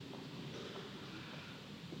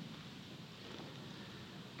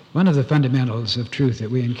One of the fundamentals of truth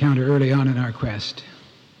that we encounter early on in our quest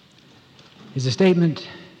is the statement,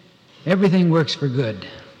 everything works for good.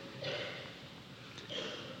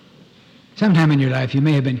 Sometime in your life you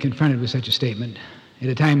may have been confronted with such a statement at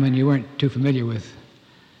a time when you weren't too familiar with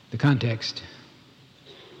the context.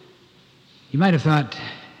 You might have thought,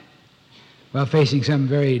 while facing some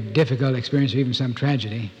very difficult experience or even some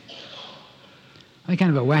tragedy, what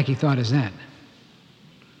kind of a wacky thought is that?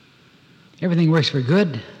 Everything works for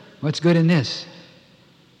good. What's good in this?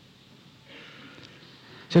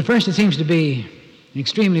 So at first it seems to be an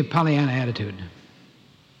extremely Pollyanna attitude,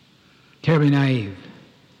 terribly naive,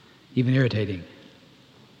 even irritating.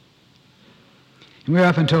 And we're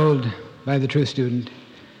often told by the truth student,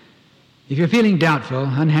 if you're feeling doubtful,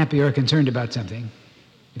 unhappy, or concerned about something,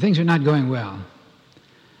 if things are not going well,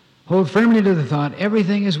 hold firmly to the thought,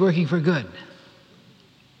 everything is working for good.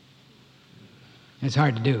 It's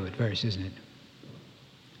hard to do at first, isn't it?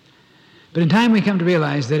 But in time we come to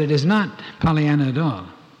realize that it is not Pollyanna at all.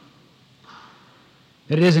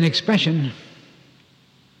 That it is an expression,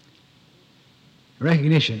 a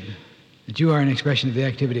recognition that you are an expression of the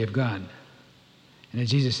activity of God. And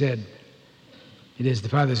as Jesus said, it is the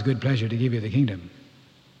Father's good pleasure to give you the kingdom.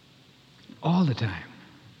 All the time.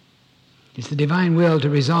 It's the divine will to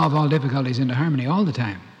resolve all difficulties into harmony all the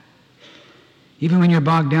time. Even when you're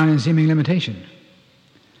bogged down in seeming limitation.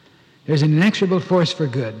 There's an inexorable force for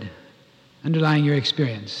good underlying your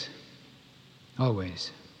experience,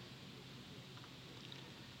 always.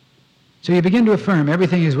 So you begin to affirm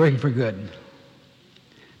everything is working for good,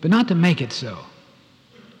 but not to make it so,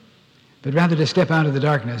 but rather to step out of the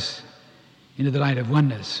darkness into the light of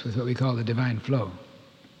oneness with what we call the divine flow.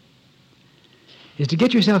 Is to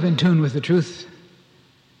get yourself in tune with the truth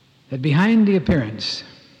that behind the appearance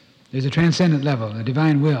there's a transcendent level, a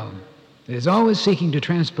divine will, that is always seeking to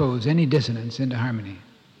transpose any dissonance into harmony.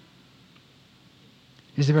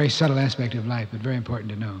 It's a very subtle aspect of life, but very important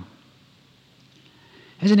to know.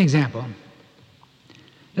 As an example,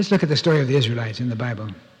 let's look at the story of the Israelites in the Bible,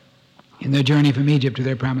 in their journey from Egypt to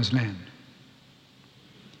their promised land.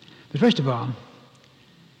 But first of all,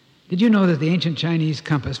 did you know that the ancient Chinese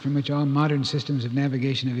compass from which all modern systems of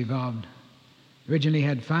navigation have evolved originally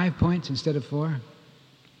had 5 points instead of 4?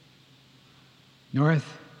 North,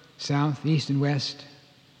 south, east, and west,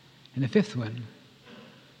 and a fifth one,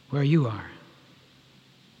 where you are.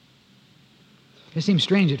 It seems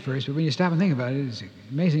strange at first, but when you stop and think about it, it's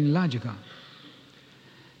amazingly logical.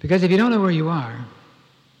 Because if you don't know where you are,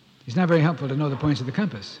 it's not very helpful to know the points of the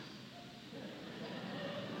compass.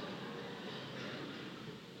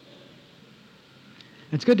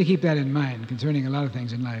 It's good to keep that in mind concerning a lot of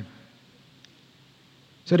things in life.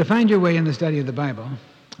 So to find your way in the study of the Bible,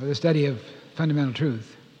 or the study of fundamental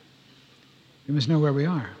truth, we must know where we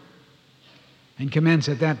are and commence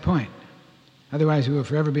at that point. Otherwise, we will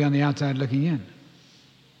forever be on the outside looking in.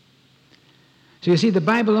 So you see, the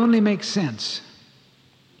Bible only makes sense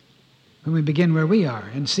when we begin where we are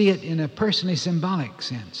and see it in a personally symbolic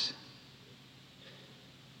sense.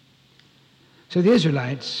 So the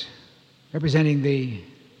Israelites, representing the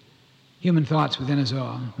human thoughts within us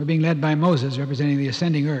all, were being led by Moses, representing the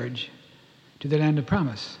ascending urge, to the land of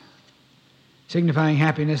promise, signifying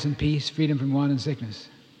happiness and peace, freedom from want and sickness,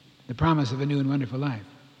 the promise of a new and wonderful life.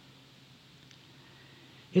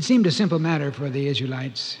 It seemed a simple matter for the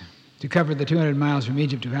Israelites to cover the 200 miles from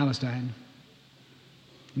Egypt to Palestine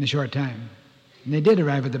in a short time. And they did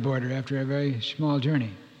arrive at the border after a very small journey.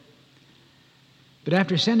 But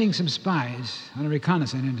after sending some spies on a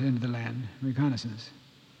reconnaissance into the land,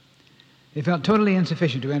 they felt totally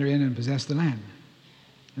insufficient to enter in and possess the land.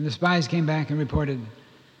 And the spies came back and reported,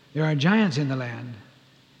 there are giants in the land,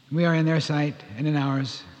 and we are in their sight and in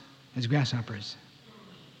ours as grasshoppers.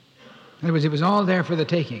 In other words, it was all there for the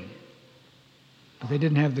taking, but they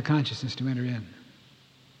didn't have the consciousness to enter in.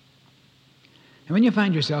 And when you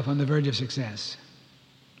find yourself on the verge of success,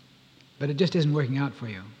 but it just isn't working out for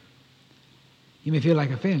you, you may feel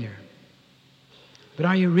like a failure. But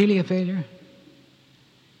are you really a failure?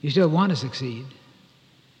 You still want to succeed.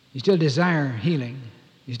 You still desire healing.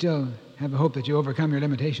 You still have a hope that you overcome your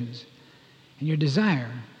limitations. And your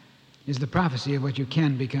desire is the prophecy of what you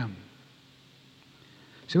can become.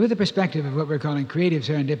 So with the perspective of what we're calling creative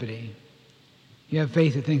serendipity, you have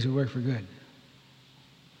faith that things will work for good.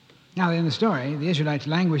 Now, in the story, the Israelites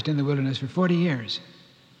languished in the wilderness for 40 years.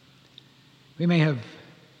 We may have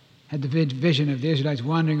had the vision of the Israelites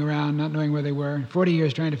wandering around, not knowing where they were, 40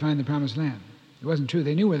 years trying to find the promised land. It wasn't true.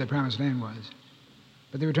 They knew where the promised land was,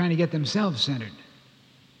 but they were trying to get themselves centered.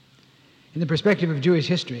 In the perspective of Jewish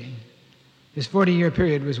history, this 40-year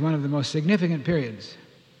period was one of the most significant periods.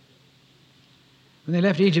 When they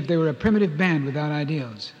left Egypt, they were a primitive band without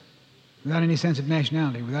ideals, without any sense of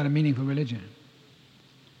nationality, without a meaningful religion.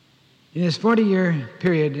 In this 40-year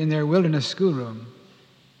period in their wilderness schoolroom,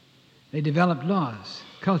 they developed laws,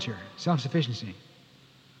 culture, self-sufficiency.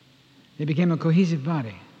 They became a cohesive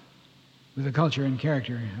body with a culture and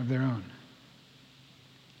character of their own.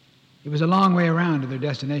 It was a long way around to their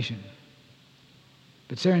destination,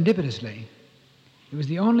 but serendipitously, it was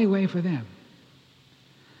the only way for them.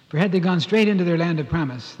 For had they gone straight into their land of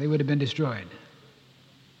promise, they would have been destroyed.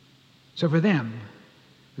 So for them,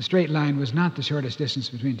 the straight line was not the shortest distance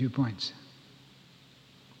between 2 points.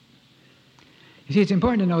 You see, it's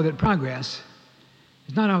important to know that progress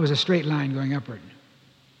is not always a straight line going upward.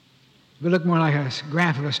 It would look more like a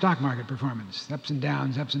graph of a stock market performance, ups and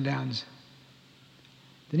downs, ups and downs.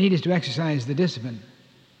 The need is to exercise the discipline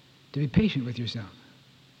to be patient with yourself.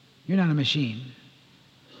 You're not a machine.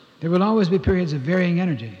 There will always be periods of varying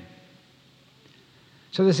energy.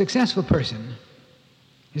 So the successful person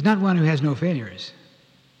is not one who has no failures,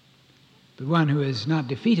 but one who is not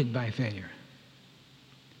defeated by failure.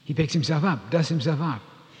 He picks himself up, dusts himself off,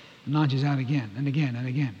 and launches out again and again and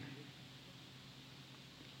again.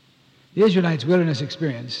 The Israelites' wilderness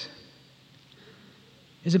experience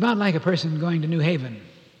is about like a person going to New Haven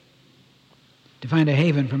to find a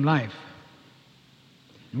haven from life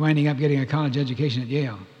and winding up getting a college education at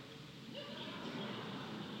Yale.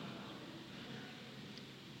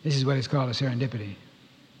 This is what is called a serendipity.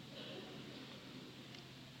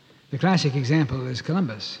 The classic example is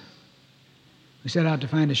Columbus, who set out to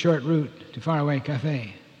find a short route to faraway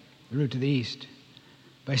Cathay, the route to the east,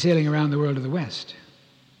 by sailing around the world to the west.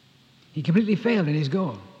 He completely failed in his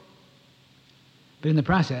goal, but in the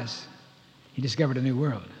process, he discovered a new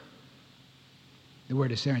world. The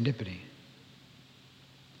word is serendipity.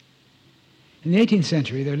 In the 18th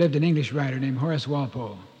century, there lived an English writer named Horace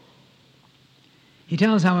Walpole. He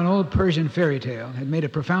tells how an old Persian fairy tale had made a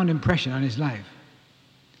profound impression on his life.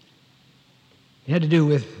 It had to do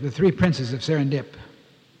with the 3 princes of Serendip.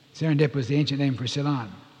 Serendip was the ancient name for Ceylon,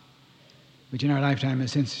 which in our lifetime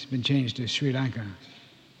has since been changed to Sri Lanka.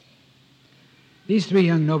 These 3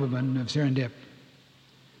 young noblemen of Serendip,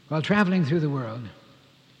 while traveling through the world,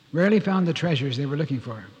 rarely found the treasures they were looking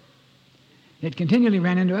for. Yet continually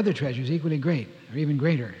ran into other treasures equally great, or even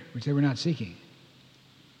greater, which they were not seeking.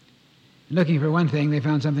 And looking for one thing, they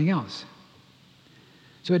found something else.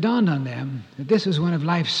 So it dawned on them that this was one of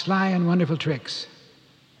life's sly and wonderful tricks.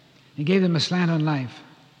 It gave them a slant on life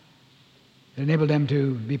that enabled them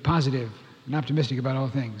to be positive and optimistic about all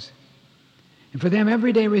things. And for them,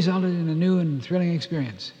 every day resulted in a new and thrilling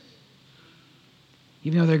experience.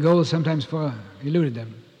 Even though their goals sometimes eluded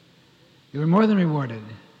them, they were more than rewarded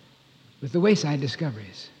with the wayside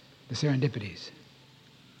discoveries, the serendipities.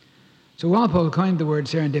 So Walpole coined the word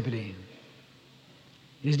serendipity.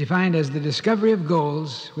 It is defined as the discovery of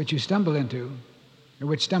goals which you stumble into, or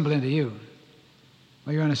which stumble into you,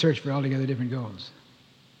 while you're on a search for altogether different goals.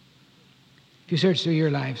 If you search through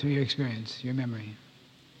your life, through your experience, your memory,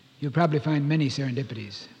 you'll probably find many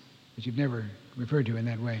serendipities that you've never referred to in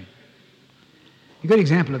that way. A good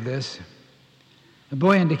example of this, a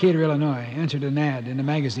boy in Decatur, Illinois, answered an ad in a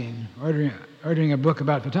magazine ordering a book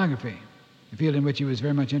about photography, a field in which he was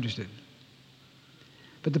very much interested.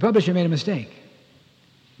 But the publisher made a mistake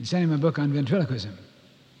and sent him a book on ventriloquism.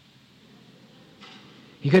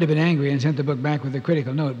 He could have been angry and sent the book back with a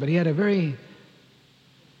critical note, but he had a very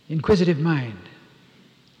inquisitive mind.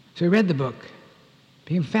 So he read the book,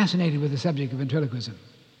 became fascinated with the subject of ventriloquism.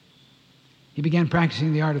 He began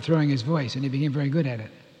practicing the art of throwing his voice, and he became very good at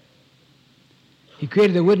it. He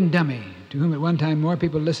created a wooden dummy to whom at one time more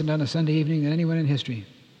people listened on a Sunday evening than anyone in history.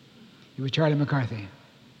 It was Charlie McCarthy.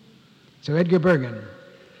 So Edgar Bergen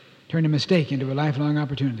turned a mistake into a lifelong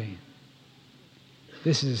opportunity.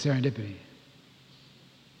 This is a serendipity.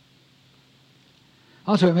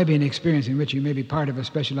 Also, it may be an experience in which you may be part of a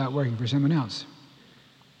special outworking for someone else.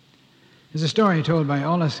 There's a story told by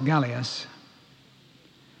Aulus Gellius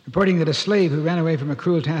reporting that a slave who ran away from a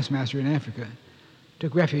cruel taskmaster in Africa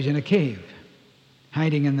took refuge in a cave.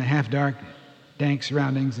 Hiding in the half-dark, dank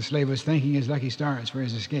surroundings, the slave was thanking his lucky stars for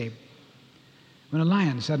his escape when a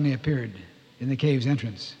lion suddenly appeared in the cave's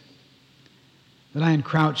entrance. The lion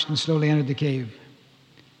crouched and slowly entered the cave,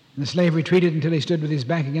 and the slave retreated until he stood with his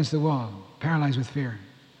back against the wall, paralyzed with fear.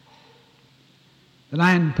 The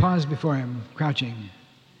lion paused before him, crouching,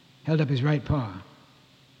 held up his right paw.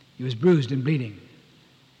 He was bruised and bleeding.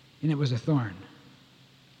 In it was a thorn.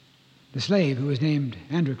 The slave, who was named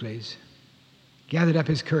Androcles, gathered up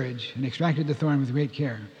his courage and extracted the thorn with great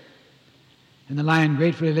care. And the lion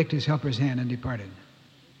gratefully licked his helper's hand and departed.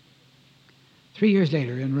 3 years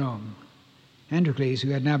later, in Rome, Androcles, who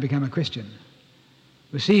had now become a Christian,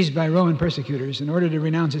 was seized by Roman persecutors in order to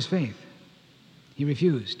renounce his faith. He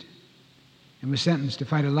refused and was sentenced to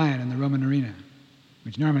fight a lion in the Roman arena,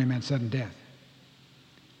 which normally meant sudden death.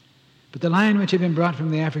 But the lion which had been brought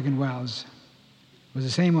from the African wilds was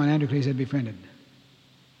the same one Androcles had befriended.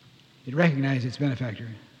 It recognized its benefactor.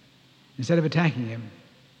 Instead of attacking him,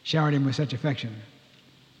 showered him with such affection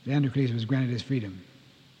that Androcles was granted his freedom.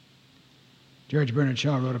 George Bernard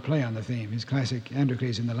Shaw wrote a play on the theme, his classic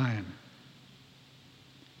Androcles and the Lion.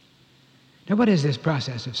 Now, what is this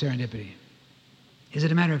process of serendipity? Is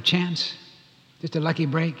it a matter of chance, just a lucky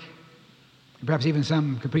break, and perhaps even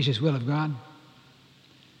some capricious will of God?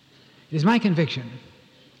 It is my conviction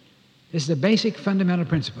this is a basic fundamental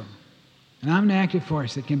principle, an omniactive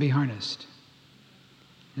force that can be harnessed.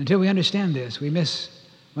 And until we understand this, we miss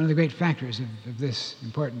one of the great factors of this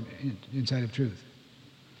important insight of truth.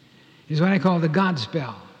 It is what I call the God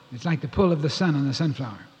spell. It's like the pull of the sun on the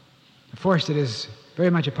sunflower, a force that is very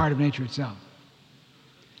much a part of nature itself.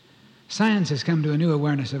 Science has come to a new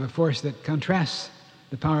awareness of a force that contrasts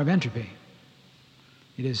the power of entropy.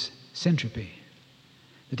 It is syntropy,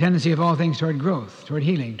 the tendency of all things toward growth, toward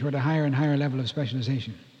healing, toward a higher and higher level of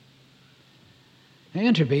specialization. Now,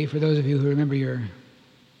 entropy, for those of you who remember your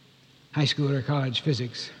high school or college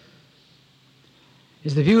physics,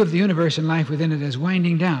 is the view of the universe and life within it as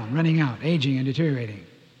winding down, running out, aging, and deteriorating.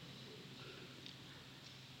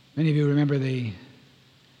 Many of you remember the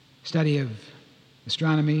study of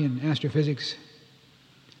astronomy and astrophysics,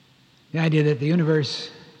 the idea that the universe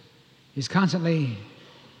is constantly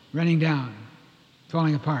running down,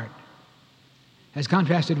 falling apart, as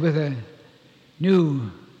contrasted with a new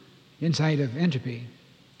insight of entropy,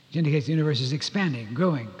 which indicates the universe is expanding,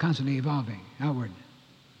 growing, constantly evolving outward.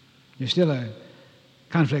 There's still a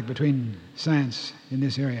conflict between science in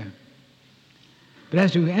this area. But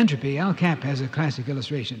as to entropy, Al Capp has a classic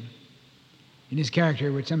illustration in his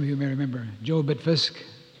character, which some of you may remember, Joe Bitfusk,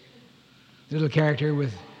 the little character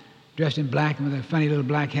dressed in black and with a funny little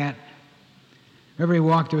black hat. Wherever he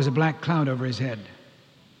walked, there was a black cloud over his head.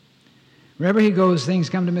 Wherever he goes, things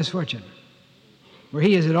come to misfortune. Where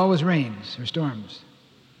he is, it always rains or storms.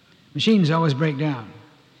 Machines always break down.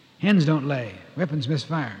 Hens don't lay. Weapons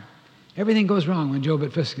misfire. Everything goes wrong when Joe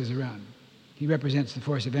Bitfusk is around. He represents the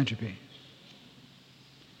force of entropy.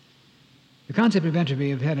 The concept of entropy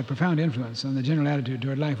has had a profound influence on the general attitude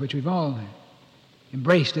toward life, which we've all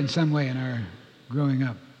embraced in some way in our growing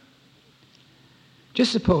up.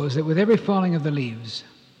 Just suppose that with every falling of the leaves,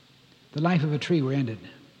 the life of a tree were ended.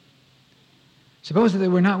 Suppose that there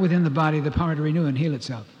were not within the body the power to renew and heal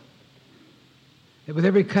itself. That with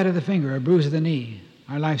every cut of the finger or bruise of the knee,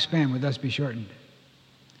 our lifespan would thus be shortened.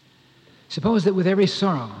 Suppose that with every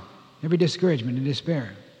sorrow, every discouragement and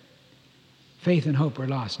despair, faith and hope were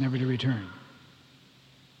lost, never to return.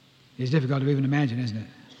 It is difficult to even imagine, isn't it?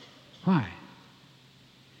 Why?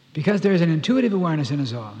 Because there is an intuitive awareness in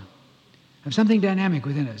us all of something dynamic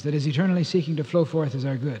within us that is eternally seeking to flow forth as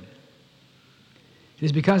our good. It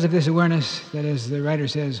is because of this awareness that, as the writer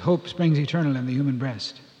says, hope springs eternal in the human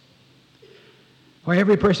breast. Why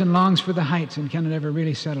every person longs for the heights and cannot ever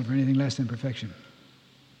really settle for anything less than perfection.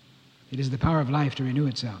 It is the power of life to renew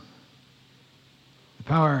itself. The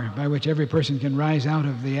power by which every person can rise out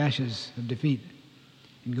of the ashes of defeat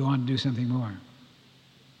and go on to do something more.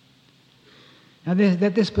 Now,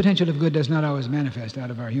 that this potential of good does not always manifest out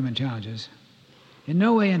of our human challenges in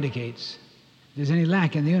no way indicates there's any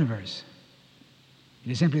lack in the universe.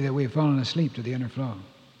 It is simply that we have fallen asleep to the inner flow.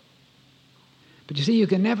 But you see, you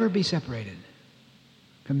can never be separated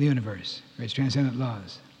from the universe or its transcendent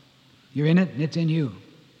laws. You're in it, and it's in you.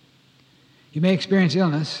 You may experience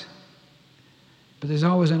illness, but there's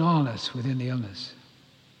always an allness within the illness.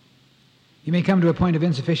 You may come to a point of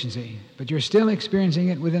insufficiency, but you're still experiencing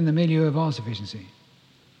it within the milieu of all sufficiency.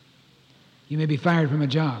 You may be fired from a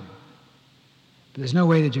job, but there's no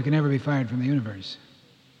way that you can ever be fired from the universe.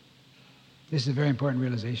 This is a very important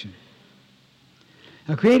realization.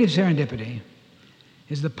 Now, creative serendipity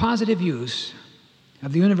is the positive use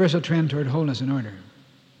of the universal trend toward wholeness and order.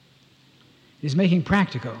 It is making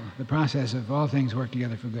practical the process of all things work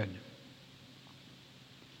together for good.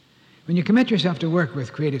 When you commit yourself to work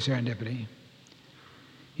with creative serendipity,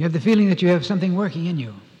 you have the feeling that you have something working in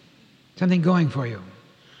you, something going for you,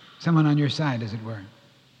 someone on your side, as it were.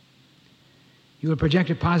 You will project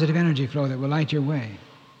a positive energy flow that will light your way.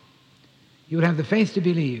 You will have the faith to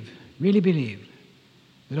believe, really believe,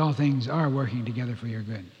 that all things are working together for your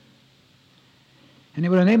good. And it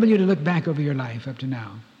will enable you to look back over your life up to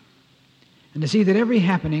now and to see that every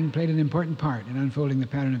happening played an important part in unfolding the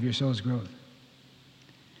pattern of your soul's growth.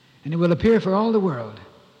 And it will appear for all the world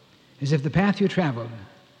as if the path you traveled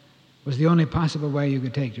was the only possible way you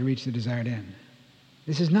could take to reach the desired end.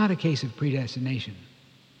 This is not a case of predestination.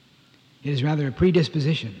 It is rather a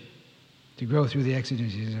predisposition to grow through the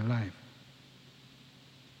exigencies of life.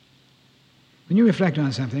 When you reflect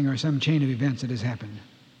on something or some chain of events that has happened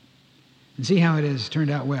and see how it has turned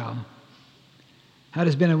out well, how it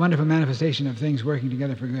has been a wonderful manifestation of things working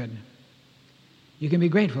together for good, you can be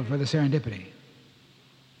grateful for the serendipity.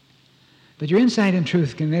 But your insight and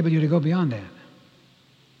truth can enable you to go beyond that.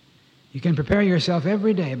 You can prepare yourself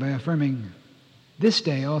every day by affirming, this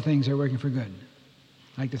day all things are working for good,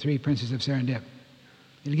 like the three princes of Serendip.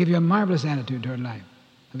 It'll give you a marvelous attitude toward life,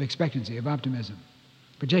 of expectancy, of optimism,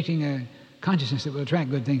 projecting a consciousness that will attract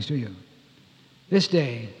good things to you. This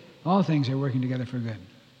day, all things are working together for good.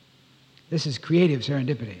 This is creative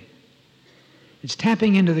serendipity. It's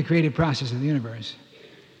tapping into the creative process of the universe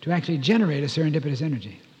to actually generate a serendipitous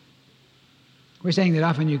energy. We're saying that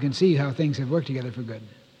often you can see how things have worked together for good.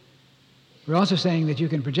 We're also saying that you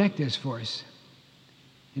can project this force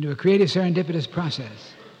into a creative serendipitous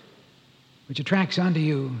process which attracts onto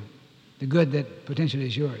you the good that potentially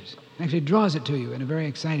is yours, actually draws it to you in a very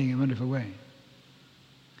exciting and wonderful way.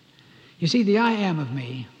 You see, the I am of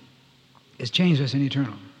me is changeless and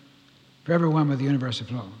eternal, forever one with the universal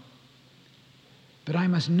flow. But I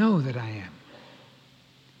must know that I am.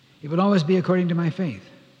 It will always be according to my faith.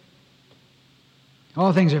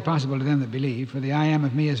 All things are possible to them that believe, for the I am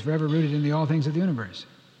of me is forever rooted in the all things of the universe.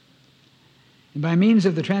 And by means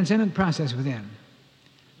of the transcendent process within,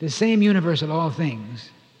 this same universal all things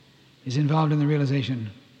is involved in the realization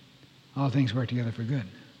all things work together for good.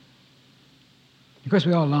 Of course,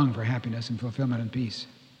 we all long for happiness and fulfillment and peace.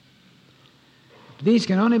 But these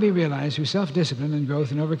can only be realized through self-discipline and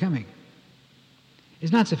growth and overcoming.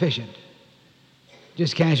 It's not sufficient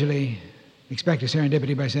just casually expect a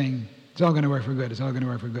serendipity by saying, it's all going to work for good, it's all going to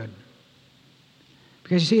work for good.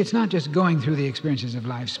 Because you see, it's not just going through the experiences of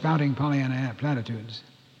life, spouting Pollyanna platitudes.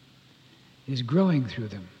 It is growing through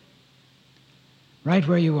them. Right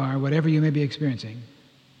where you are, whatever you may be experiencing,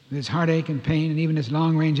 with its heartache and pain and even its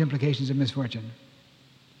long-range implications of misfortune,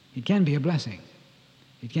 it can be a blessing.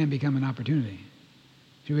 It can become an opportunity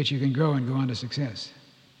through which you can grow and go on to success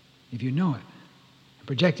if you know it and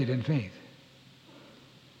project it in faith.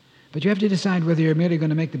 But you have to decide whether you're merely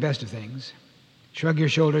going to make the best of things, shrug your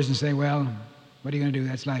shoulders and say, well, what are you going to do?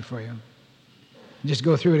 That's life for you. And just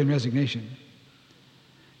go through it in resignation.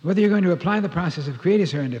 Whether you're going to apply the process of creative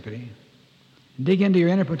serendipity, dig into your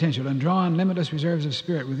inner potential and draw on limitless reserves of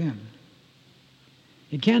spirit within.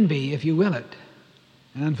 It can be, if you will it,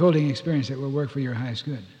 an unfolding experience that will work for your highest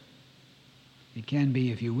good. It can be,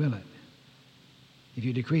 if you will it, if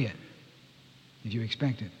you decree it, if you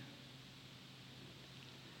expect it.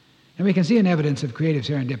 And we can see an evidence of creative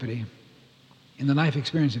serendipity in the life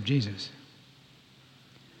experience of Jesus.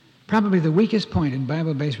 Probably the weakest point in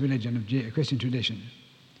Bible-based religion of Christian tradition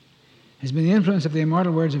has been the influence of the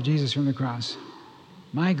immortal words of Jesus from the cross,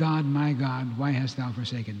 my God, why hast thou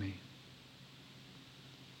forsaken me?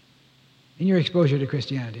 In your exposure to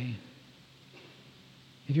Christianity,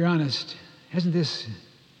 if you're honest, hasn't this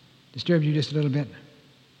disturbed you just a little bit?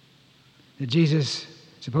 That Jesus,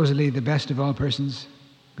 supposedly the best of all persons,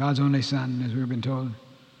 God's only Son, as we've been told,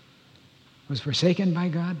 was forsaken by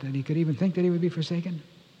God, that he could even think that he would be forsaken?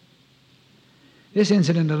 This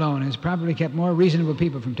incident alone has probably kept more reasonable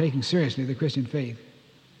people from taking seriously the Christian faith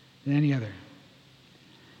than any other.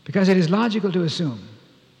 Because it is logical to assume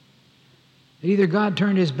that either God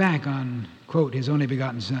turned his back on, quote, his only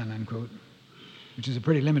begotten Son, unquote, which is a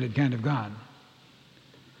pretty limited kind of God,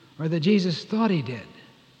 or that Jesus thought he did,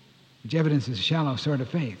 which evidences a shallow sort of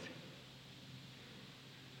faith.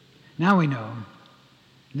 Now we know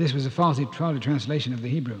this was a faulty translation of the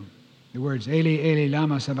Hebrew, the words Eli, Eli,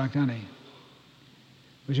 lama sabachthani,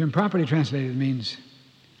 which when properly translated means,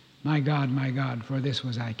 my God, for this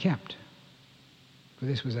was I kept. For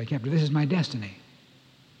this was I kept, or this is my destiny.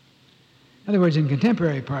 In other words, in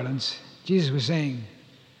contemporary parlance, Jesus was saying,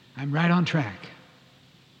 I'm right on track.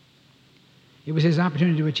 It was his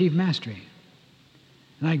opportunity to achieve mastery.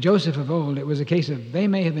 And like Joseph of old, it was a case of they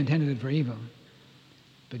may have intended it for evil,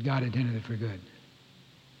 but God intended it for good.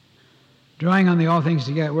 Drawing on the all things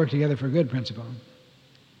together, work together for good principle,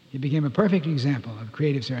 it became a perfect example of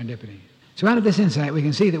creative serendipity. So out of this insight, we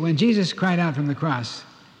can see that when Jesus cried out from the cross,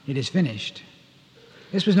 it is finished,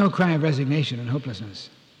 this was no cry of resignation and hopelessness,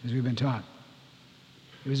 as we've been taught.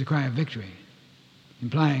 It was a cry of victory,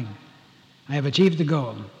 implying, I have achieved the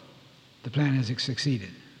goal. The plan has succeeded.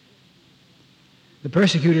 The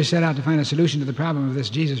persecutors set out to find a solution to the problem of this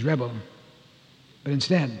Jesus rebel, but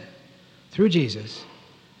instead, through Jesus,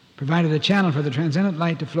 provided a channel for the transcendent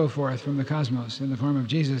light to flow forth from the cosmos in the form of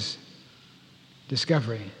Jesus'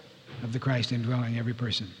 discovery of the Christ indwelling every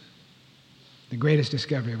person. The greatest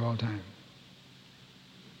discovery of all time.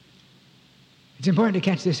 It's important to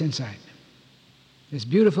catch this insight, this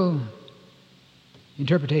beautiful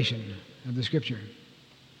interpretation of the Scripture,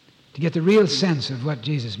 to get the real sense of what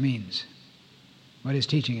Jesus means, what his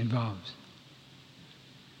teaching involves.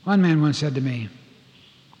 One man once said to me,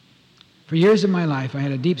 "For years of my life I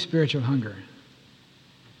had a deep spiritual hunger,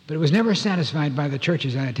 but it was never satisfied by the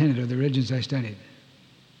churches I attended or the religions I studied."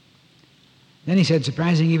 Then he said,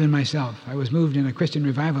 surprising even myself, I was moved in a Christian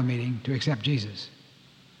revival meeting to accept Jesus.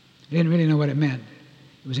 I didn't really know what it meant.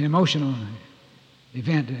 It was an emotional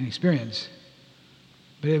event and experience,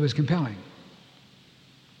 but it was compelling.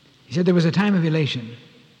 He said there was a time of elation,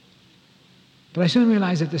 but I soon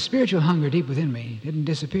realized that the spiritual hunger deep within me didn't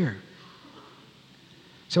disappear.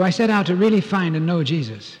 So I set out to really find and know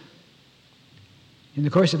Jesus. In the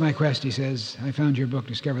course of my quest, he says, I found your book,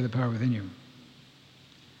 Discover the Power Within You.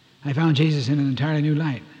 I found Jesus in an entirely new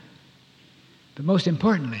light. But most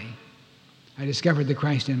importantly, I discovered the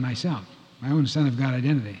Christ in myself, my own Son of God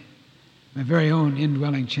identity, my very own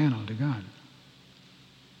indwelling channel to God,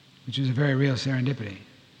 which was a very real serendipity.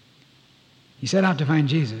 He set out to find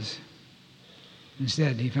Jesus.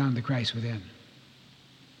 Instead, he found the Christ within.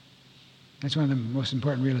 That's one of the most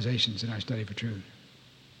important realizations in our study for truth.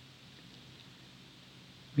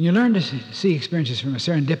 When you learn to see experiences from a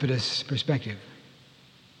serendipitous perspective,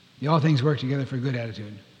 the all things work together for good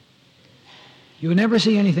attitude, you will never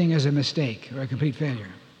see anything as a mistake or a complete failure.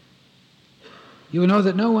 You will know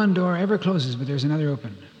that no one door ever closes, but there's another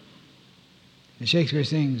open. As Shakespeare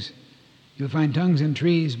sings, you'll find tongues in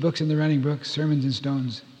trees, books in the running brooks, sermons in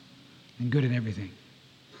stones, and good in everything.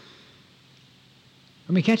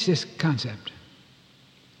 When we catch this concept,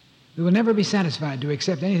 we will never be satisfied to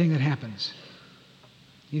accept anything that happens,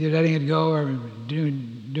 either letting it go or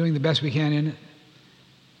doing the best we can in it.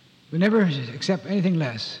 We'll never accept anything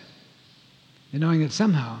less than knowing that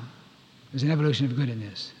somehow there's an evolution of good in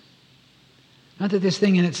this. Not that this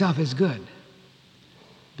thing in itself is good,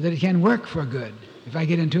 but that it can work for good if I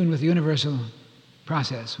get in tune with the universal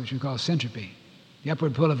process, which we call centropy, the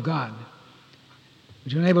upward pull of God,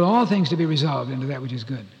 which will enable all things to be resolved into that which is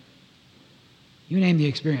good. You name the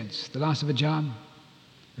experience, the loss of a job,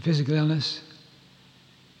 a physical illness,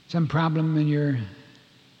 some problem in your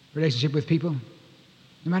relationship with people,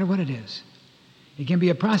 no matter what it is. It can be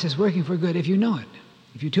a process working for good if you know it,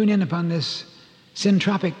 if you tune in upon this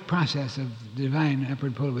syntropic process of the divine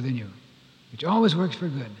upward pull within you, which always works for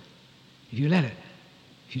good, if you let it,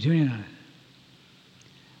 if you tune in on it.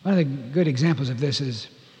 One of the good examples of this is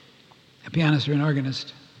a pianist or an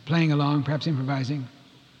organist playing along, perhaps improvising,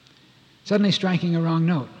 suddenly striking a wrong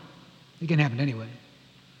note. It can happen anyway.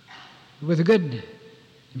 But with a good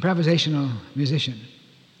improvisational musician,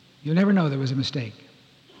 you'll never know there was a mistake.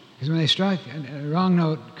 Because when they strike a wrong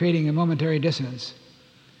note, creating a momentary dissonance,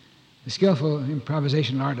 the skillful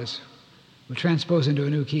improvisational artist will transpose into a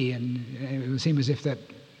new key, and it will seem as if that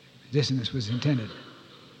dissonance was intended.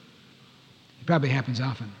 It probably happens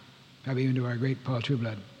often, probably even to our great Paul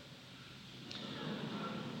Trueblood.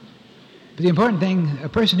 But the important thing, a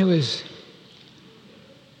person who is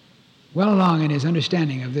well along in his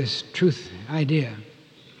understanding of this truth idea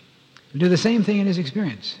will do the same thing in his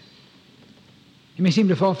experience. He may seem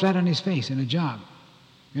to fall flat on his face in a job,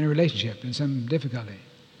 in a relationship, in some difficulty.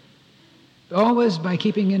 But always by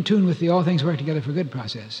keeping in tune with the all things work together for good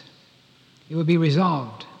process, it will be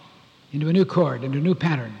resolved into a new chord, into a new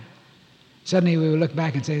pattern. Suddenly we will look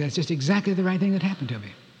back and say, that's just exactly the right thing that happened to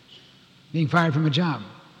me. Being fired from a job,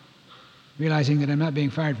 realizing that I'm not being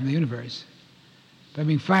fired from the universe, but I'm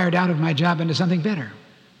being fired out of my job into something better.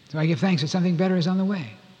 So I give thanks that something better is on the way.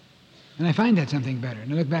 And I find that something better.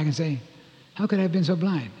 And I look back and say, how could I have been so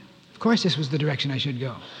blind? Of course this was the direction I should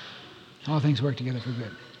go. All things work together for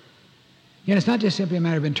good. Yet it's not just simply a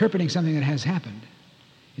matter of interpreting something that has happened.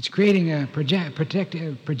 It's creating a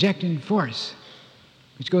projecting force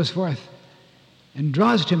which goes forth and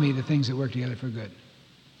draws to me the things that work together for good,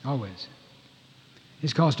 always.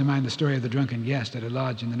 This calls to mind the story of the drunken guest at a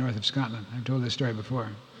lodge in the north of Scotland. I've told this story before,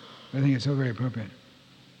 but I think it's so very appropriate.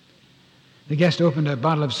 The guest opened a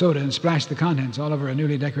bottle of soda and splashed the contents all over a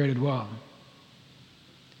newly decorated wall.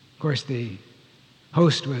 Of course, the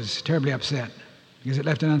host was terribly upset because it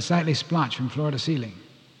left an unsightly splotch from floor to ceiling.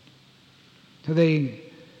 So the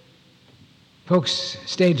folks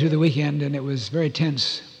stayed through the weekend, and it was very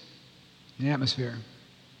tense in the atmosphere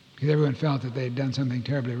because everyone felt that they'd done something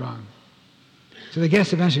terribly wrong. So the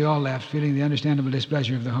guests eventually all left, feeling the understandable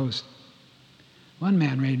displeasure of the host. One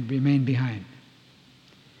man remained behind.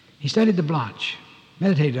 He studied the blotch,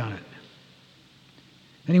 meditated on it.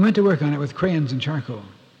 Then he went to work on it with crayons and charcoal,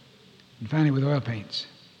 and finally with oil paints.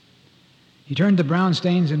 He turned the brown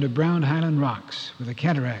stains into brown highland rocks with a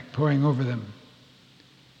cataract pouring over them.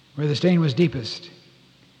 Where the stain was deepest,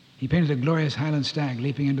 he painted a glorious highland stag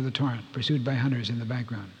leaping into the torrent, pursued by hunters in the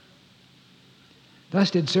background.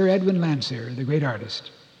 Thus did Sir Edwin Landseer, the great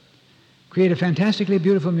artist, create a fantastically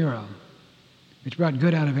beautiful mural which brought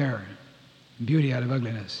good out of error and beauty out of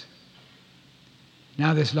ugliness.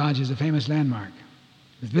 Now this lodge is a famous landmark,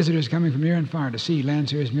 with visitors coming from near and far to see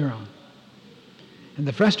Landseer's mural. And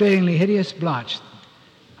the frustratingly hideous blotch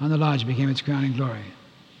on the lodge became its crowning glory.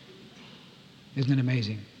 Isn't it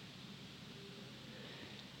amazing?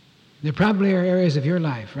 There probably are areas of your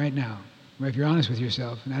life right now where, if you're honest with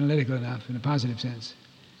yourself and analytical enough in a positive sense,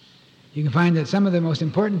 you can find that some of the most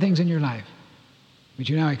important things in your life, which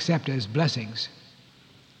you now accept as blessings,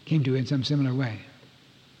 came to you in some similar way.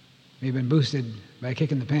 They've been boosted by a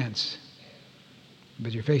kick in the pants,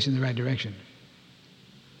 but you're facing the right direction.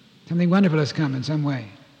 Something wonderful has come in some way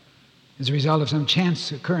as a result of some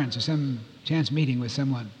chance occurrence or some chance meeting with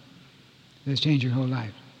someone that has changed your whole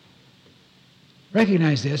life.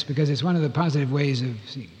 Recognize this because it's one of the positive ways of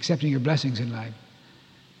accepting your blessings in life.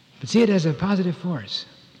 But see it as a positive force.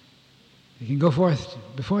 It can go forth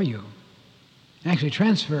before you and actually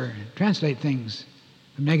translate things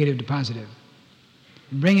from negative to positive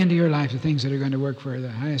and bring into your life the things that are going to work for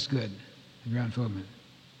the highest good of your unfoldment.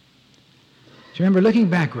 So remember, looking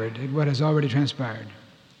backward at what has already transpired,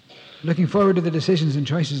 looking forward to the decisions and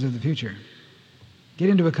choices of the future, get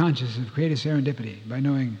into a consciousness of creative serendipity by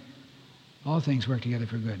knowing all things work together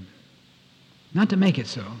for good. Not to make it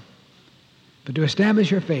so, but to establish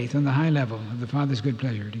your faith on the high level of the Father's good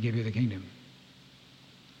pleasure to give you the kingdom.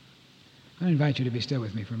 I invite you to be still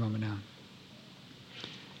with me for a moment now.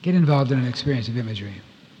 Get involved in an experience of imagery.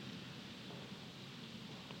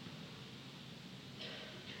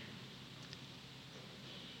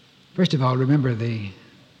 First of all, remember the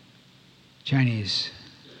Chinese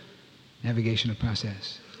navigational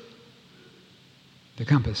process. The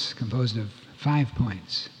compass composed of 5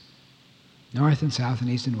 points, north and south and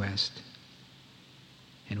east and west,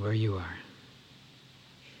 and where you are.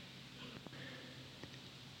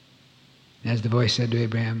 As the voice said to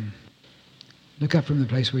Abraham, look up from the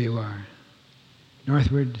place where you are,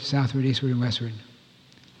 northward, southward, eastward, and westward.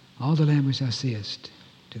 All the land which thou seest,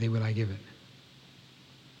 to thee will I give it.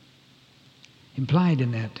 Implied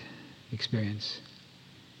in that experience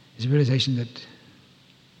is a realization that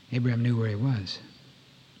Abraham knew where he was.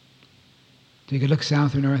 So he could look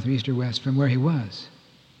south or north or east or west from where he was.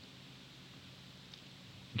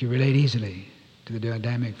 He could relate easily to the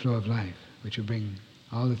dynamic flow of life, which will bring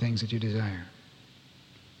all the things that you desire.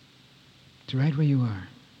 It's right where you are.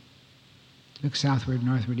 Look southward,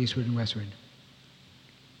 northward, eastward, and westward.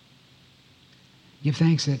 Give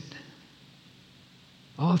thanks that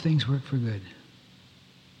all things work for good.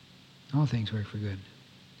 All things work for good.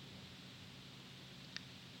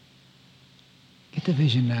 Get the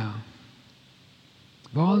vision now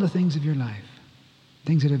of all the things of your life,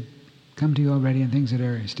 things that have come to you already and things that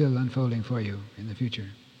are still unfolding for you in the future.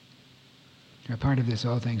 Are part of this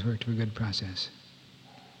all things work for good process.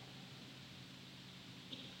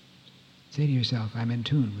 Say to yourself, I'm in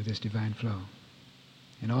tune with this divine flow,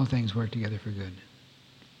 and all things work together for good.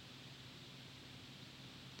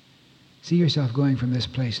 See yourself going from this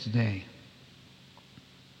place today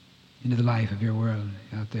into the life of your world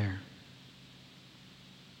out there.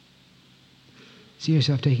 See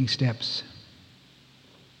yourself taking steps,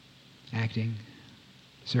 acting,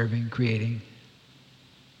 serving, creating,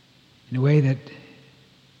 in a way that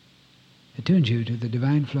attunes you to the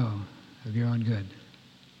divine flow of your own good.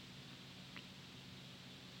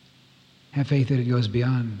 Have faith that it goes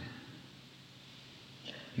beyond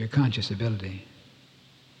your conscious ability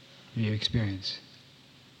or your experience.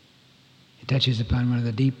 It touches upon one of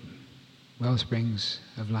the deep well springs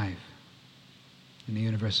of life in the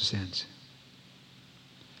universal sense.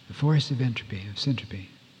 The force of entropy, of syntropy,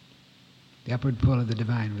 the upward pull of the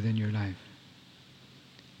divine within your life,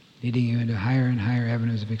 leading you into higher and higher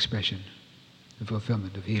avenues of expression, of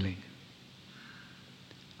fulfillment, of healing.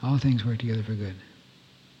 All things work together for good.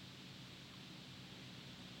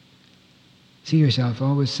 See yourself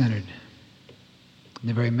always centered in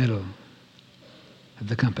the very middle of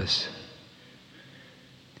the compass.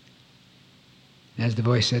 As the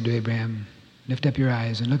voice said to Abraham, lift up your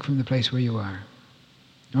eyes and look from the place where you are,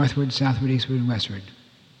 northward, southward, eastward, and westward.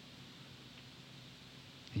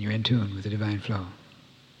 And you're in tune with the divine flow.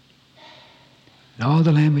 And all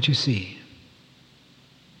the land which you see,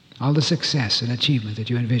 all the success and achievement that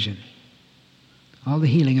you envision, all the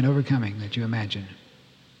healing and overcoming that you imagine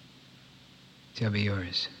shall be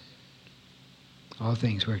yours. All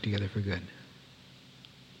things work together for good.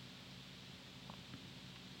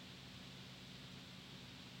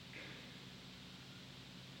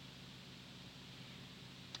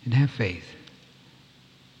 And have faith.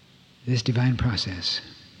 This divine process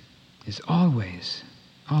is always,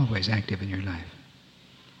 always active in your life.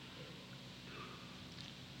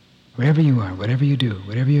 Wherever you are, whatever you do,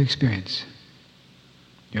 whatever you experience,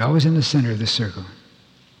 you're always in the center of this circle.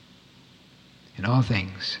 And all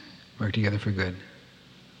things work together for good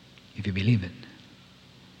if you believe it,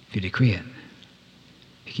 if you decree it,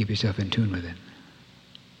 if you keep yourself in tune with it.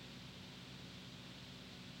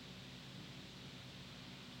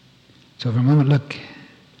 So for a moment, look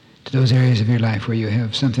to those areas of your life where you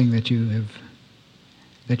have something that you have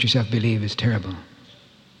let yourself believe is terrible.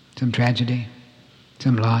 Some tragedy,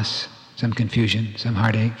 some loss, some confusion, some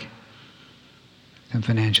heartache, some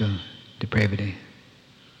financial depravity.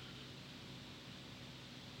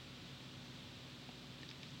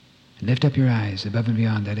 And lift up your eyes above and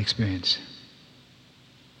beyond that experience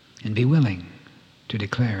and be willing to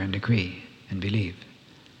declare and decree and believe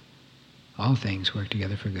all things work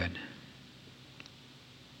together for good.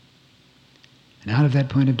 And out of that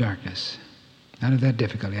point of darkness, out of that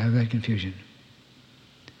difficulty, out of that confusion,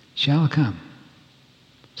 shall come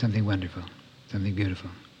something wonderful, something beautiful.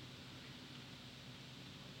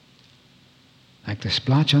 Like the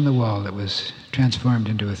splotch on the wall that was transformed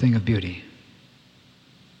into a thing of beauty,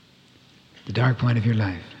 the dark point of your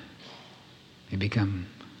life may become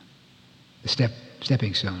the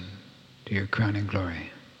stepping stone to your crowning glory.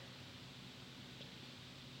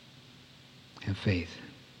 Have faith.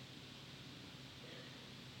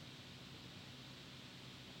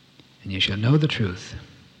 And you shall know the truth,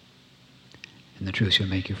 and the truth shall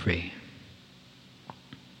make you free.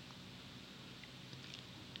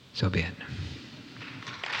 So be it.